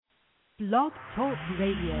Blog Talk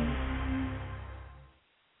Radio.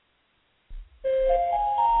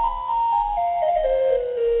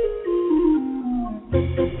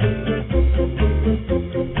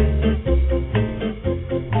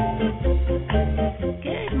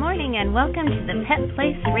 And welcome to the Pet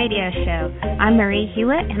Place Radio Show. I'm Marie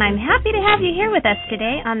Hulett, and I'm happy to have you here with us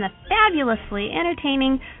today on the fabulously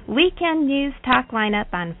entertaining Weekend News Talk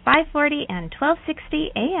lineup on 540 and 1260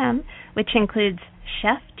 AM, which includes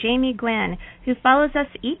Chef Jamie Gwen, who follows us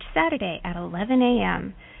each Saturday at 11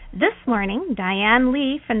 AM. This morning, Diane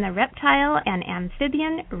Lee from the Reptile and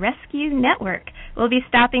Amphibian Rescue Network will be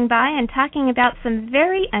stopping by and talking about some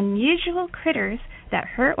very unusual critters that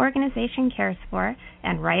her organization cares for.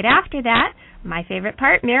 And right after that, my favorite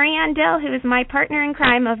part, Maryanne Dell, who is my partner in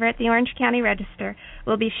crime over at the Orange County Register,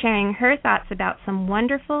 will be sharing her thoughts about some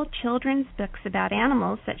wonderful children's books about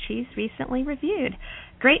animals that she's recently reviewed.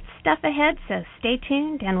 Great stuff ahead, so stay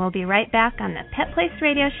tuned, and we'll be right back on the Pet Place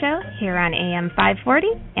Radio Show here on AM 540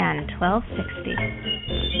 and 1260.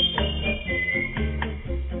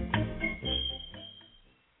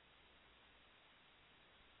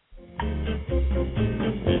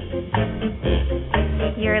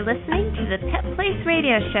 You're listening to the Pet Place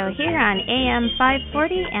Radio Show here on AM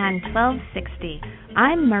 540 and 1260.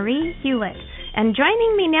 I'm Marie Hulett, and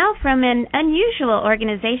joining me now from an unusual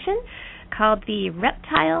organization called the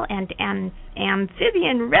Reptile and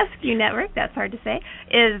Amphibian Rescue Network, that's hard to say,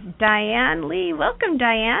 is Diane Lee. Welcome,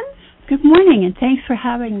 Diane. Good morning, and thanks for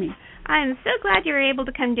having me. I'm so glad you were able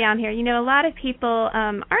to come down here. You know, a lot of people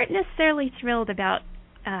aren't necessarily thrilled about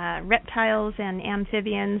reptiles and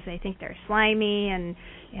amphibians. They think they're slimy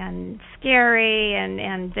and scary,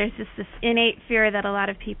 and there's just this innate fear that a lot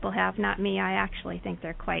of people have. Not me. I actually think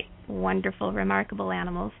they're quite wonderful, remarkable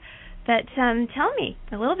animals. But tell me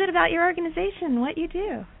a little bit about your organization, what you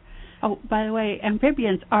do. Oh, by the way,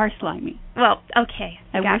 amphibians are slimy. Well, okay.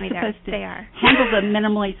 And got we're me supposed there. to they are. handle them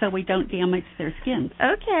minimally so we don't damage their skins.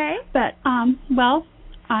 Okay. But,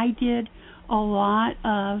 I did a lot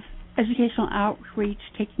of educational outreach,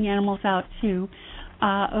 taking animals out to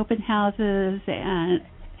open houses and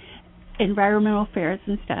environmental fairs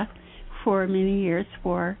and stuff for many years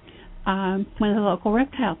for one of the local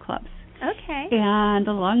reptile clubs. Okay. And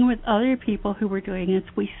along with other people who were doing this,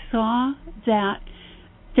 we saw that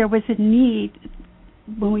there was a need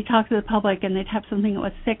when we talked to the public and they'd have something that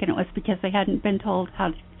was sick, and it was because they hadn't been told how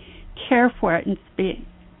to care for it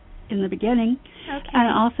in the beginning, okay.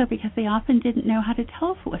 And also because they often didn't know how to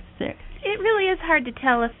tell if it was sick. It really is hard to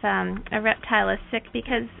tell if a reptile is sick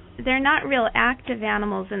because they're not real active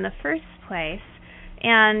animals in the first place,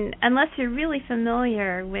 and unless you're really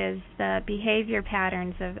familiar with the behavior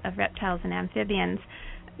patterns of reptiles and amphibians,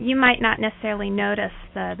 you might not necessarily notice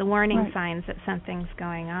the warning right. signs that something's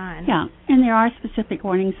going on. Yeah, and there are specific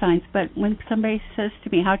warning signs, but when somebody says to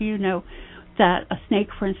me, how do you know that a snake,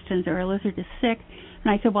 for instance, or a lizard is sick? And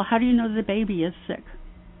I said, well, how do you know the baby is sick?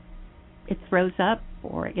 It throws up,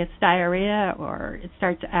 or it gets diarrhea, or it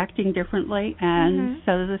starts acting differently, and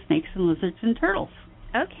so do the snakes and lizards and turtles.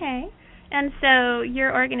 Okay. And so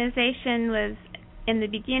your organization was, in the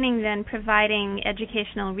beginning, then providing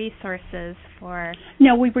educational resources for...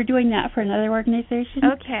 No, we were doing that for another organization.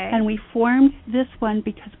 Okay. And we formed this one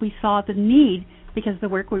because we saw the need, because of the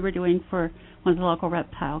work we were doing for one of the local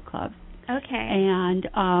reptile clubs. Okay. And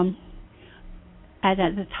at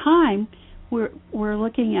the time, we're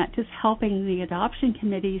looking at just helping the adoption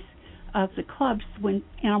committees of the clubs when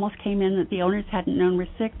animals came in that the owners hadn't known were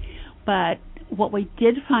sick. But what we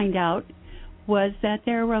did find out was that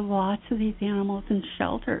there were lots of these animals in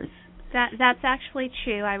shelters. That's actually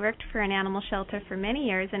true. I worked for an animal shelter for many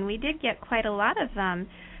years, and we did get quite a lot of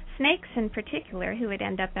snakes in particular who would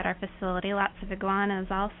end up at our facility, lots of iguanas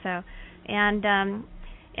also.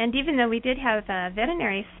 And even though we did have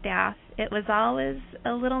veterinary staff, it was always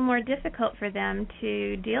a little more difficult for them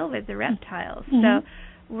to deal with the reptiles. So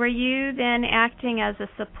were you then acting as a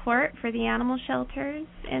support for the animal shelters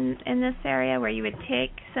in this area where you would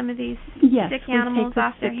take some of these sick animals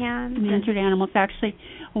off their hands? And injured animals. Actually,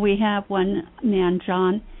 we have one man,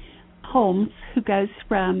 John Holmes, who goes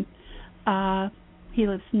from, he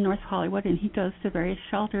lives in North Hollywood, and he goes to various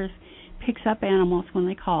shelters, picks up animals when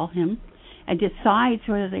they call him, and decides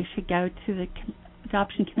whether they should go to the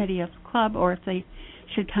adoption committee of the club or if they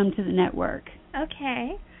should come to the network.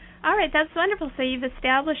 Okay. All right, that's wonderful. So you've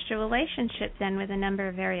established a relationship then with a number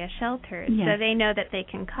of area shelters. Yes. So they know that they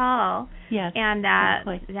can call. Yes, and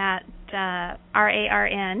exactly. that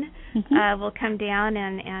RARN will come down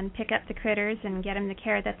and pick up the critters and get them the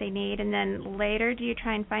care that they need. And then later, do you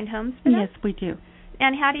try and find homes for them? Yes, we do.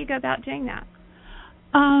 And how do you go about doing that?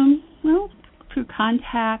 Well, through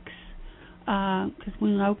contacts, because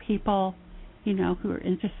we know people, who are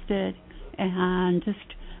interested, and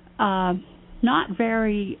just not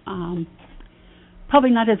very,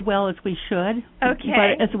 probably not as well as we should. Okay.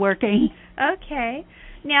 But it's working. Okay.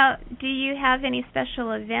 Now, do you have any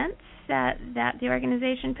special events that the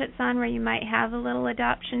organization puts on where you might have a little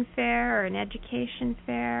adoption fair or an education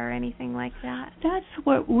fair or anything like that? That's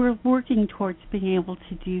what we're working towards, being able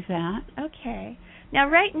to do that. Okay. Now,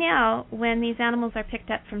 right now, when these animals are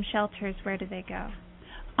picked up from shelters, where do they go?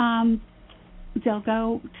 They'll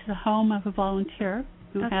go to the home of a volunteer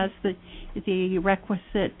who has the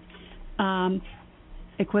requisite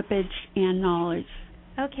equipage and knowledge.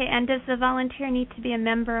 Okay, and does the volunteer need to be a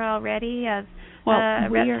member already of a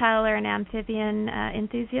reptile or an amphibian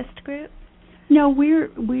enthusiast group? No,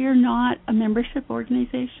 we're not a membership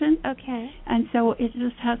organization. Okay. And so it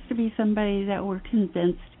just has to be somebody that we're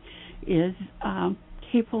convinced is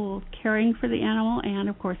capable of caring for the animal and,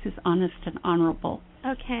 of course, is honest and honorable.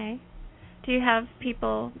 Okay. Do you have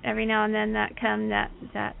people every now and then that come that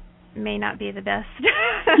may not be the best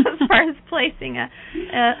as far as placing a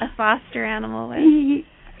foster animal with?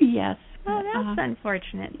 Yes. Oh, that's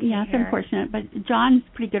unfortunate. Yeah, it's unfortunate, but John's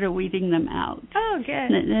pretty good at weeding them out. Oh, good.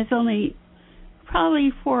 And there's only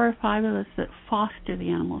probably 4 or 5 of us that foster the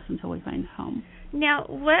animals until we find a home. Now,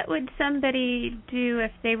 what would somebody do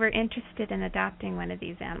if they were interested in adopting one of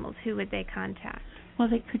these animals? Who would they contact? Well,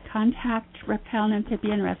 they could contact Reptile and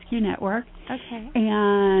Amphibian Rescue Network. Okay.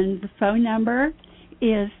 And the phone number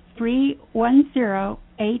is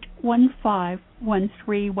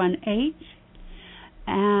 310-815-1318.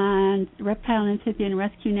 And Reptile and Amphibian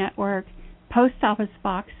Rescue Network, Post Office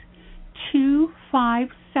Box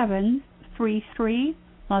 25733,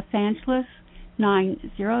 Los Angeles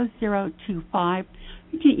 90025.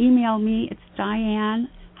 You can email me. It's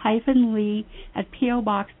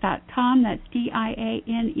Diane-Lee@POBox.com. That's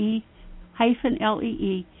DIANE-LEE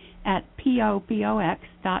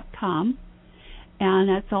 @POBOX.com. And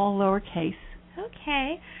that's all lowercase.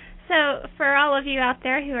 Okay. So for all of you out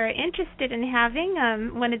there who are interested in having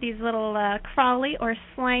one of these little crawly or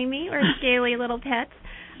slimy or scaly little pets,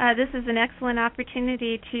 this is an excellent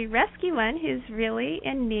opportunity to rescue one who's really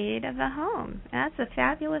in need of a home. That's a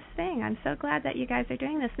fabulous thing. I'm so glad that you guys are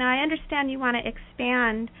doing this. Now, I understand you want to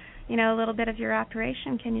expand, a little bit of your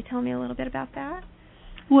operation. Can you tell me a little bit about that?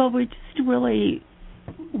 Well, we're just really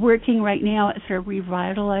working right now at sort of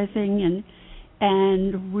revitalizing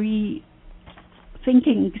and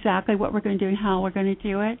rethinking exactly what we're going to do and how we're going to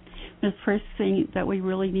do it. The first thing that we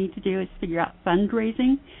really need to do is figure out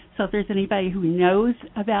fundraising. So if there's anybody who knows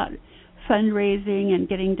about fundraising and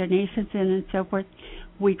getting donations in and so forth,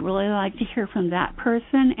 we'd really like to hear from that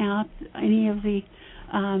person at any of the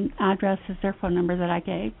addresses or phone number that I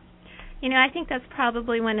gave. I think that's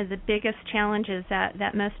probably one of the biggest challenges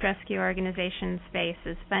that most rescue organizations face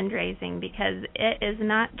is fundraising, because it is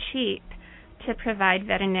not cheap to provide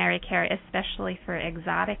veterinary care, especially for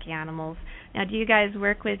exotic animals. Now, do you guys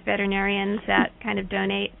work with veterinarians that kind of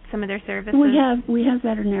donate some of their services? We have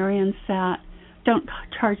veterinarians that don't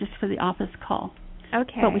charge us for the office call.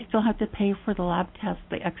 Okay. But we still have to pay for the lab tests,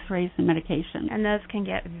 the x-rays, and medication. And those can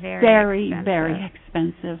get very expensive. Very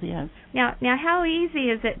expensive, yes. Now, how easy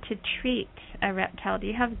is it to treat a reptile? Do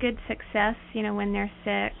you have good success, when they're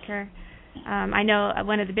sick? Or I know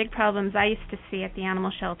one of the big problems I used to see at the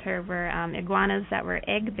animal shelter were iguanas that were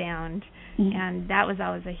egg-bound, and that was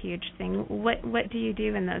always a huge thing. What do you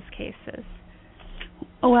do in those cases?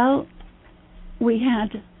 Well, we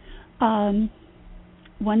had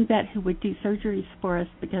one vet who would do surgeries for us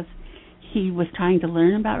because he was trying to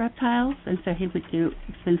learn about reptiles, and so he would do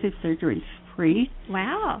expensive surgeries free.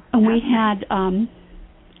 Wow. And we had an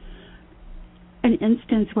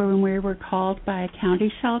instance where when we were called by a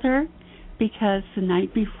county shelter because the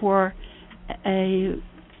night before a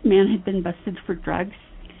man had been busted for drugs,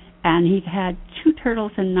 and he had 2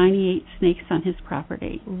 turtles and 98 snakes on his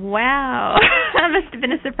property. Wow. That must have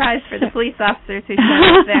been a surprise for the police officers who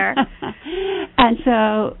showed up there. And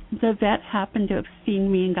so the vet happened to have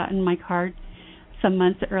seen me and gotten my card some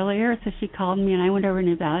months earlier, so she called me, and I went over and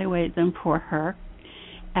evaluated them for her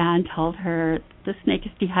and told her the snake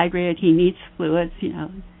is dehydrated, he needs fluids,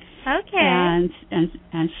 Okay. And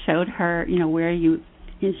showed her, where you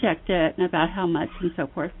inject it and about how much and so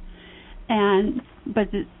forth.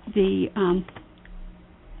 But it's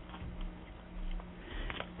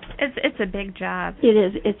a big job. It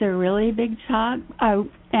is. It's a really big job.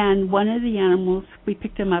 And one of the animals, we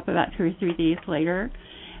picked him up about 2 or 3 days later,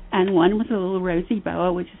 and one was a little rosy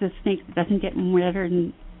boa, which is a snake that doesn't get bigger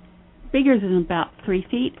than about 3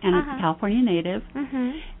 feet, and it's a California native.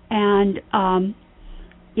 And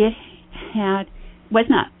it had was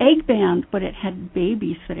not egg bound, but it had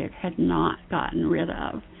babies that it had not gotten rid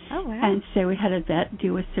of. Oh, wow. And so we had a vet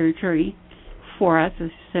do a surgery for us. As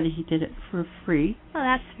I said, he did it for free. Oh,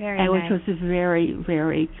 that's very nice. Which was very,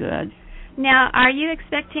 very good. Now, are you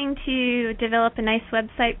expecting to develop a nice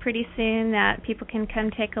website pretty soon that people can come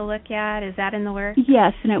take a look at? Is that in the works?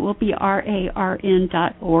 Yes, and it will be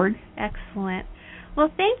RARN.org. Excellent. Well,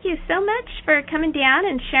 thank you so much for coming down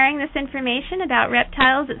and sharing this information about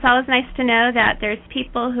reptiles. It's always nice to know that there's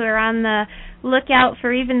people who are on the lookout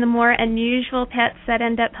for even the more unusual pets that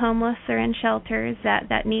end up homeless or in shelters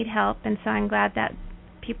that need help, and so I'm glad that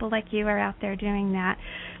people like you are out there doing that.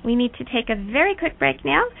 We need to take a very quick break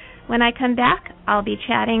now. When I come back, I'll be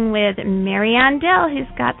chatting with Maryanne Dell, who's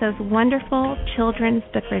got those wonderful children's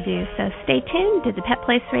book reviews. So stay tuned to the Pet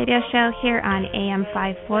Place Radio Show here on AM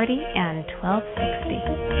 540 and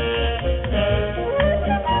 1260.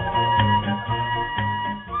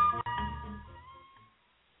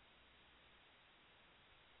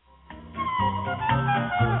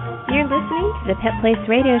 You're listening to the Pet Place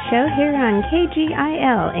Radio Show here on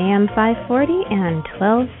KGIL, AM 540 and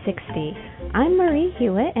 1260. I'm Marie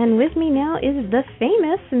Hulett, and with me now is the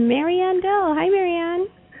famous Maryanne Dell. Hi, Maryanne.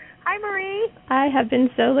 Hi, Marie. I have been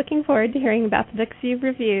so looking forward to hearing about the books you've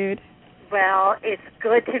reviewed. Well, it's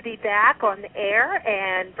good to be back on the air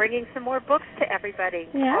and bringing some more books to everybody.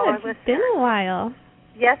 Yeah, it's been a while.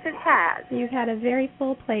 Yes, it has. You've had a very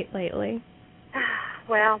full plate lately.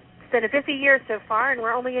 Well, it's been a busy year so far, and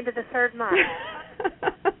we're only into the third month.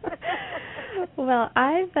 Well,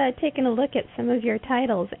 I've taken a look at some of your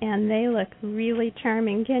titles, and they look really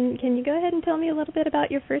charming. Can you go ahead and tell me a little bit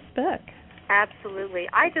about your first book? Absolutely.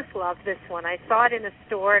 I just love this one. I saw it in a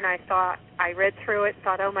store, and I read through it and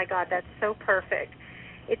thought, oh, my God, that's so perfect.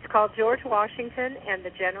 It's called George Washington and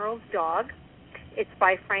the General's Dog. It's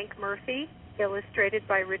by Frank Murphy, illustrated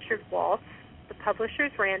by Richard Waltz. The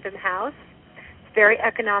publisher's Random House. It's very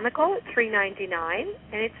economical. It's $3.99,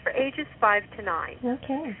 and it's for ages 5 to 9.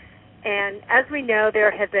 Okay. And as we know, there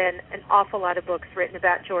have been an awful lot of books written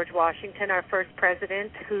about George Washington, our first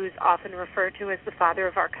president, who's often referred to as the father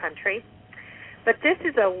of our country. But this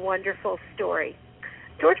is a wonderful story.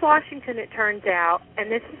 George Washington, it turns out,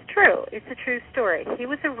 and this is true, it's a true story, he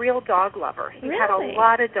was a real dog lover. He Really? had a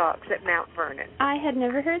lot of dogs at Mount Vernon. I had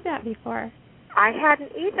never heard that before. I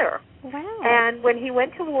hadn't either. Wow. And when he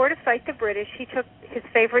went to war to fight the British, he took his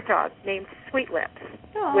favorite dog, named Sweet Lips,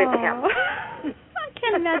 with him. I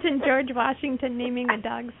can't imagine George Washington naming a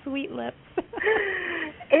dog Sweet Lips.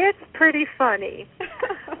 It's pretty funny.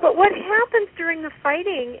 But what happens during the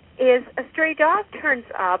fighting is a stray dog turns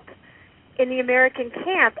up in the American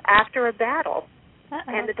camp after a battle. Uh-oh.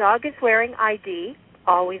 And the dog is wearing ID,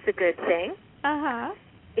 always a good thing. Uh-huh.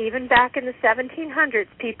 Even back in the 1700s,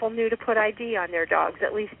 people knew to put ID on their dogs.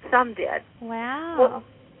 At least some did. Wow. Well,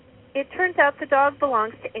 it turns out the dog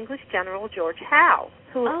belongs to English General George Howe,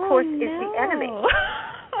 who, of course, is the enemy.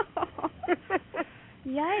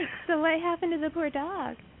 Yikes. So what happened to the poor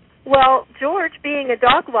dog? Well, George, being a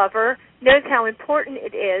dog lover, knows how important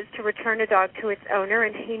it is to return a dog to its owner,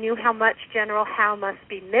 and he knew how much General Howe must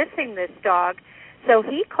be missing this dog, so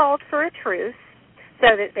he called for a truce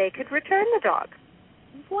so that they could return the dog.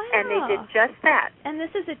 Wow. And they did just that. And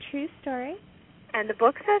this is a true story? And the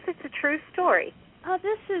book says it's a true story. Oh,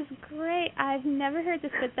 this is great. I've never heard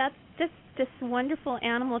this, but that's just wonderful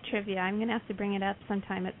animal trivia. I'm going to have to bring it up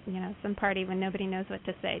sometime at, some party when nobody knows what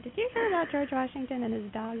to say. Did you hear about George Washington and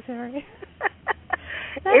his dog story?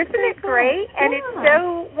 Isn't it great? Cool. And Yeah. it's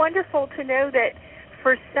so wonderful to know that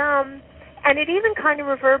for some, and it even kind of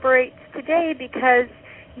reverberates today because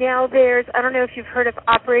now there's, I don't know if you've heard of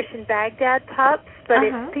Operation Baghdad Pups, but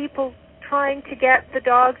it's people trying to get the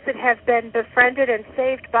dogs that have been befriended and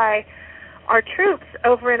saved by our troops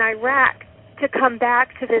over in Iraq to come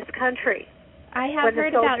back to this country. I have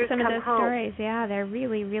heard about some of those home. stories. Yeah, they're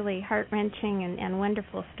really, really heart-wrenching and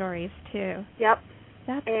wonderful stories, too. Yep.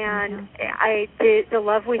 That's and the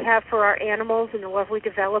love we have for our animals and the love we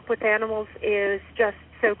develop with animals is just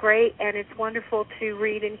so great, and it's wonderful to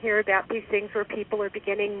read and hear about these things where people are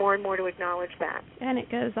beginning more and more to acknowledge that. And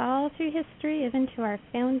it goes all through history, even to our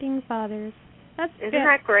founding fathers. Isn't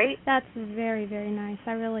that great? That's very, very nice.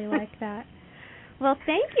 I really like that. Well,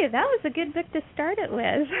 thank you. That was a good book to start it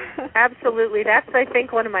with. Absolutely. That's, I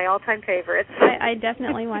think, one of my all-time favorites. I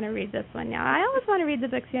definitely want to read this one now. I always want to read the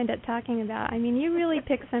books you end up talking about. I mean, you really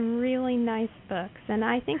pick some really nice books, and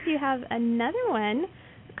I think you have another one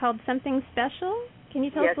called Something Special. Can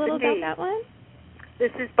you tell us a little about that one?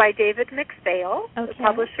 This is by David McPhail. Okay. The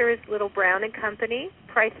publisher is Little Brown and Company.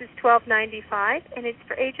 Price is $12.95, and it's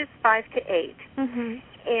for ages 5 to 8. Mm-hmm.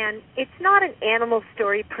 And it's not an animal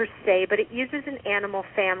story per se, but it uses an animal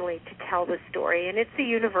family to tell the story. And it's a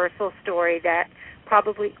universal story that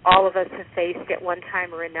probably all of us have faced at one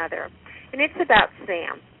time or another. And it's about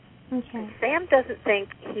Sam. Okay. Sam doesn't think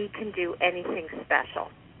he can do anything special.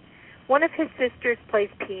 One of his sisters plays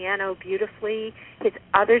piano beautifully. His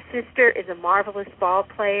other sister is a marvelous ball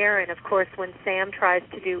player. And, of course, when Sam tries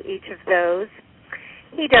to do each of those,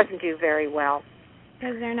 he doesn't do very well.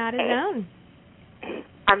 Because they're not his own.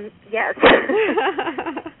 Yes.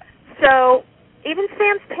 So even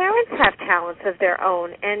Sam's parents have talents of their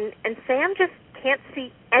own, and Sam just can't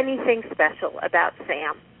see anything special about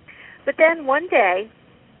Sam. But then one day,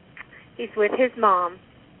 he's with his mom,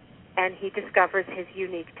 and he discovers his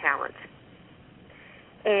unique talent.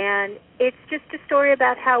 And it's just a story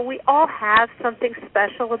about how we all have something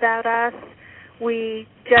special about us. We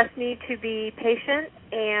just need to be patient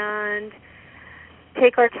and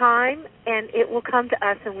take our time, and it will come to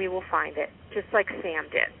us, and we will find it, just like Sam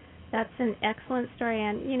did. That's an excellent story,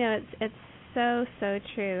 and it's so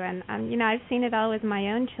true. And I've seen it all with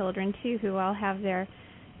my own children too, who all have their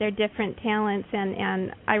different talents.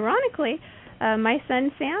 And ironically, my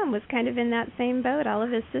son Sam was kind of in that same boat. All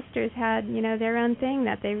of his sisters had their own thing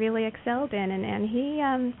that they really excelled in, and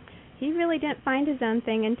he really didn't find his own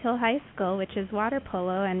thing until high school, which is water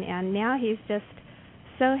polo, and now he's just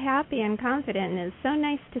so happy and confident, and it's so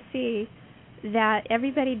nice to see that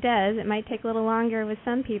everybody does. It might take a little longer with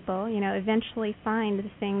some people, eventually find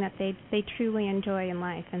the thing that they truly enjoy in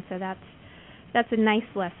life, and so that's a nice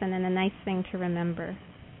lesson and a nice thing to remember.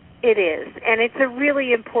 It is, and it's a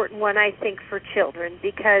really important one, I think, for children,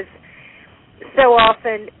 because so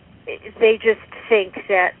often they just think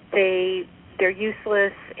that they're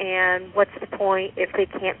useless, and what's the point if they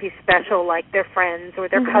can't be special like their friends or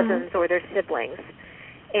their cousins or their siblings.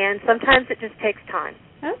 And sometimes it just takes time.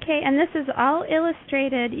 Okay, and this is all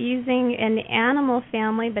illustrated using an animal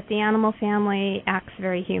family, but the animal family acts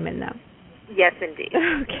very human, though. Yes, indeed.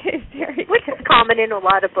 Okay, very Which is common in a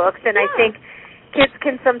lot of books, and I think kids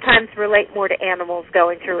can sometimes relate more to animals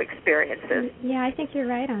going through experiences. Yeah, I think you're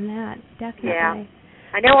right on that, definitely. Yeah.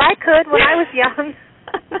 I know I could when I was young.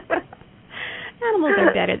 Animals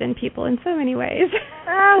are better than people in so many ways.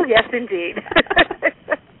 Oh, yes, indeed.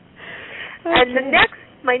 And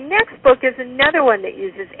my next book is another one that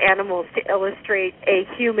uses animals to illustrate a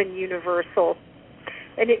human universal,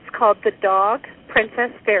 and it's called The Dog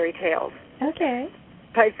Princess Fairy Tales. Okay.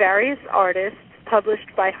 By various artists, published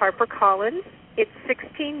by HarperCollins. It's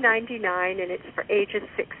 $16.99, and it's for ages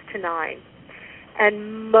 6 to 9.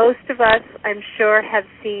 And most of us, I'm sure, have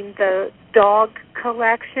seen the dog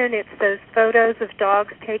collection. It's those photos of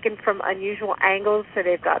dogs taken from unusual angles, so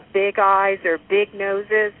they've got big eyes or big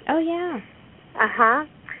noses. Oh, yeah. Uh-huh.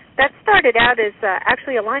 That started out as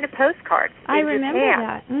actually a line of postcards in Japan. I remember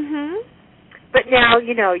that. Mm-hmm. But now,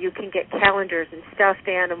 you can get calendars and stuffed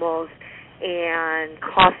animals and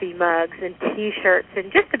coffee mugs and T-shirts and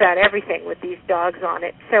just about everything with these dogs on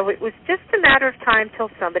it. So it was just a matter of time till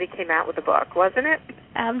somebody came out with a book, wasn't it?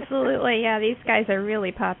 Absolutely, yeah. These guys are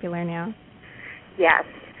really popular now. Yes.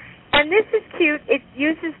 And this is cute. It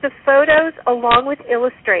uses the photos along with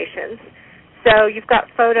illustrations. So you've got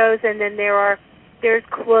photos, and then there's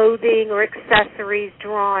clothing or accessories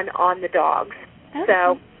drawn on the dogs. Okay.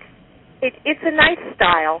 So it's a nice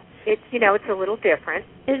style. It's it's a little different.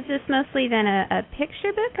 Is this mostly then a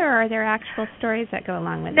picture book, or are there actual stories that go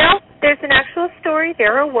along with it? No, there's an actual story.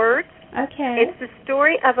 There are words. Okay. It's the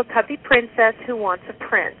story of a puppy princess who wants a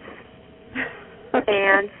prince. Okay.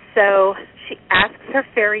 And so she asks her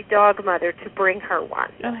fairy dog mother to bring her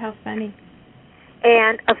one. Oh, how funny.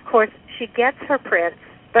 And, of course, she gets her prince,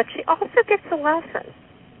 but she also gets a lesson.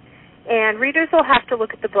 And readers will have to look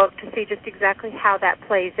at the book to see just exactly how that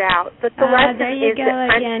plays out. But the lesson there you is go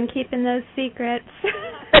that again, keeping those secrets.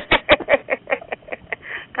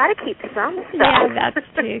 Got to keep some stuff. Yeah, that's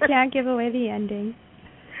true. Can't give away the ending.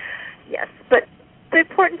 Yes, but the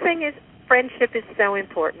important thing is friendship is so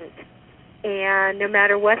important. And no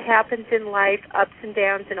matter what happens in life, ups and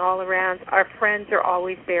downs and all around, our friends are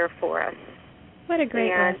always there for us. What a great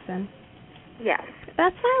lesson. Yes.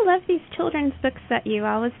 That's why I love these children's books that you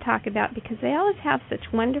always talk about, because they always have such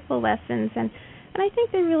wonderful lessons, and I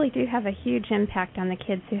think they really do have a huge impact on the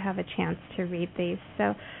kids who have a chance to read these.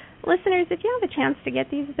 So, listeners, if you have a chance to get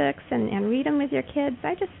these books and read them with your kids,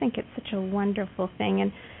 I just think it's such a wonderful thing.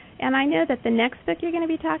 And I know that the next book you're going to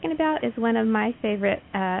be talking about is one of my favorite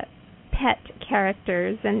pet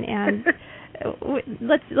characters, and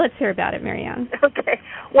let's hear about it, Maryanne. Okay.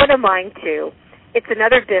 One of mine, too. It's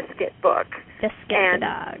another Biscuit book. Biscuit the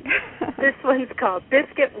dog. This one's called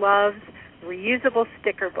Biscuit Loves Reusable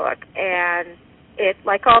Sticker Book. And It,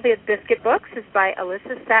 like all the biscuit books, is by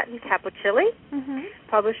Alyssa Satin Cappuccilli.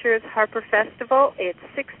 Publisher is Harper Festival. It's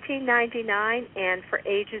 $16.99 and for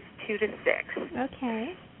ages 2 to 6.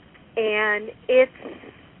 Okay. And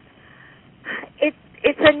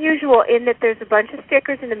it's unusual in that there's a bunch of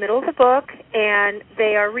stickers in the middle of the book, and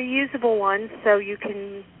they are reusable ones, so you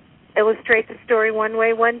can illustrate the story one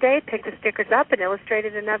way one day, pick the stickers up, and illustrate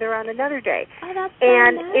it another on another day. Oh, that's so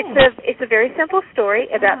and nice. it's a very simple story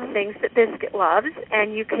about things that Biscuit loves,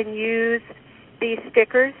 and you can use these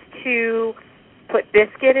stickers to put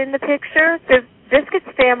Biscuit in the picture. The Biscuit's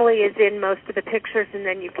family is in most of the pictures, and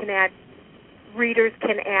then you can add, readers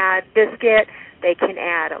can add Biscuit, they can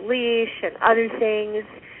add a leash and other things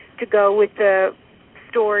to go with the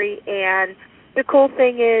story. And the cool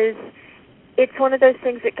thing is, it's one of those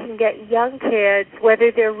things that can get young kids,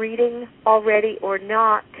 whether they're reading already or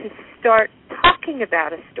not, to start talking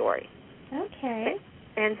about a story. Okay.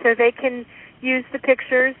 And so they can use the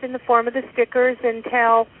pictures in the form of the stickers and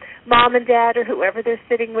tell Mom and Dad or whoever they're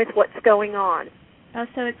sitting with what's going on. Oh,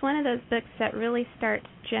 so it's one of those books that really starts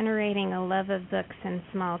generating a love of books in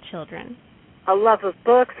small children. A love of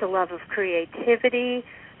books, a love of creativity,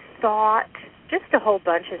 thought, just a whole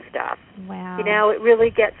bunch of stuff. Wow. You know, it really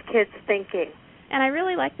gets kids thinking. And I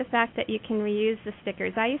really like the fact that you can reuse the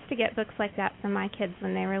stickers. I used to get books like that from my kids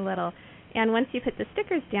when they were little. And once you put the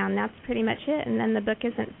stickers down, that's pretty much it. And then the book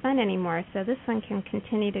isn't fun anymore. So this one can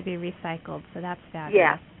continue to be recycled. So that's fabulous.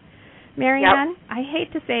 Yeah. Maryanne, I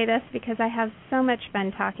hate to say this because I have so much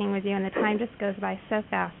fun talking with you, and the time just goes by so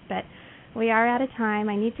fast. But we are out of time.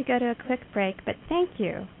 I need to go to a quick break. But thank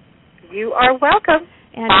you. You are welcome.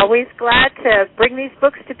 And always glad to bring these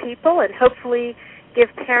books to people and hopefully give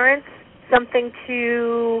parents something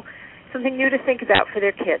new to think about for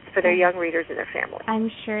their kids, for their young readers and their family.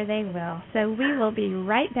 I'm sure they will. So we will be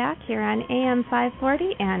right back here on AM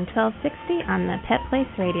 540 and 1260 on the Pet Place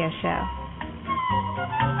Radio Show.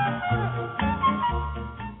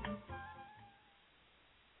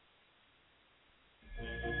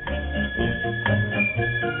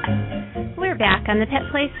 We're back on the Pet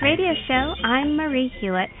Place Radio Show. I'm Marie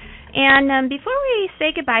Hulett. And before we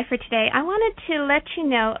say goodbye for today, I wanted to let you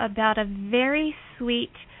know about a very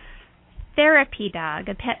sweet therapy dog,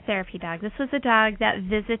 a pet therapy dog. This was a dog that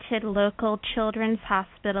visited local children's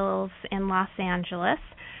hospitals in Los Angeles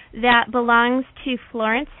that belongs to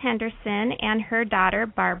Florence Henderson and her daughter,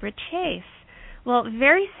 Barbara Chase. Well,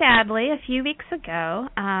 very sadly, a few weeks ago,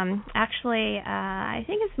 I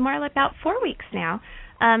think it's more like about 4 weeks now,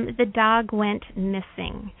 the dog went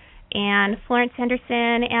missing. And Florence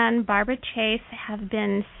Henderson and Barbara Chase have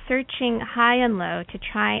been searching high and low to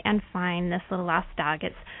try and find this little lost dog.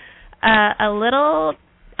 It's a little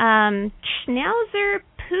schnauzer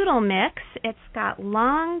poodle mix. It's got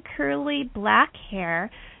long, curly, black hair.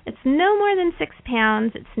 It's no more than 6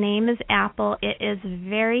 pounds. Its name is Apple. It is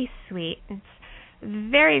very sweet. It's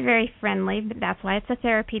very, very friendly, but that's why it's a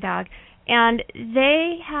therapy dog. And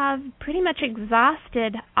they have pretty much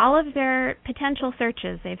exhausted all of their potential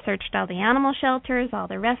searches. They've searched all the animal shelters, all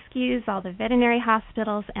the rescues, all the veterinary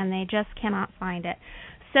hospitals, and they just cannot find it.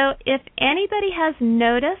 So if anybody has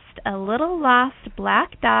noticed a little lost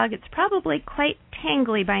black dog, it's probably quite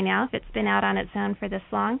tangly by now if it's been out on its own for this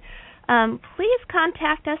long, please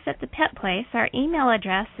contact us at the Pet Place. Our email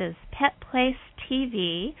address is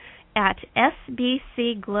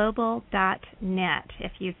petplacetv@sbcglobal.net.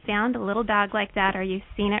 If you've found a little dog like that or you've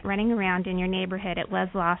seen it running around in your neighborhood, it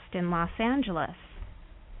was lost in Los Angeles.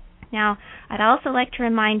 Now, I'd also like to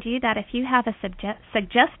remind you that if you have a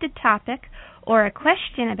suggested topic or a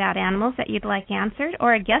question about animals that you'd like answered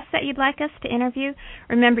or a guest that you'd like us to interview,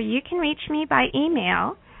 remember you can reach me by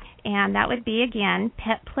email, and that would be, again,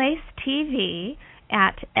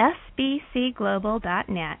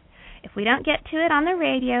 petplacetv@sbcglobal.net. If we don't get to it on the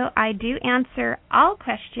radio, I do answer all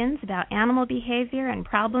questions about animal behavior and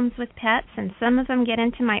problems with pets, and some of them get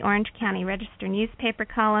into my Orange County Register newspaper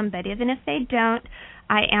column, but even if they don't,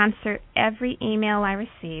 I answer every email I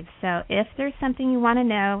receive. So if there's something you want to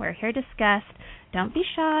know or hear discussed, don't be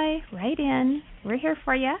shy. Write in. We're here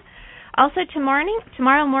for you. Also,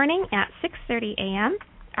 tomorrow morning at 6:30 a.m.,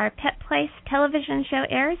 our Pet Place television show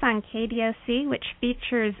airs on KDOC, which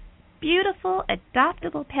features beautiful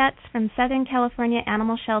adoptable pets from Southern California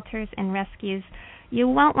animal shelters and rescues. You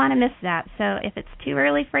won't want to miss that. So if it's too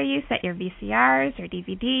early for you, set your VCRs or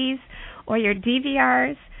DVDs or your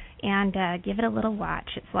DVRs and give it a little watch.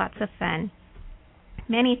 It's lots of fun.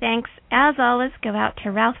 Many thanks, as always, go out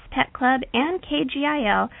to Ralph's Pet Club and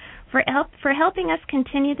KGIL for helping us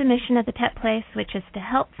continue the mission of the Pet Place, which is to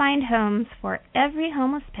help find homes for every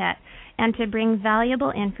homeless pet and to bring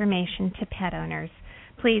valuable information to pet owners.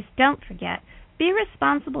 Please don't forget, Be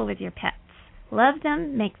responsible with your pets. Love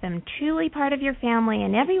them, make them truly part of your family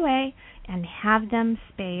in every way, and have them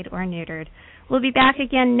spayed or neutered. We'll be back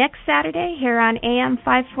again next Saturday here on AM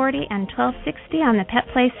 540 and 1260 on the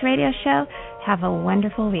Pet Place Radio Show. Have a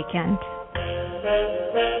wonderful weekend.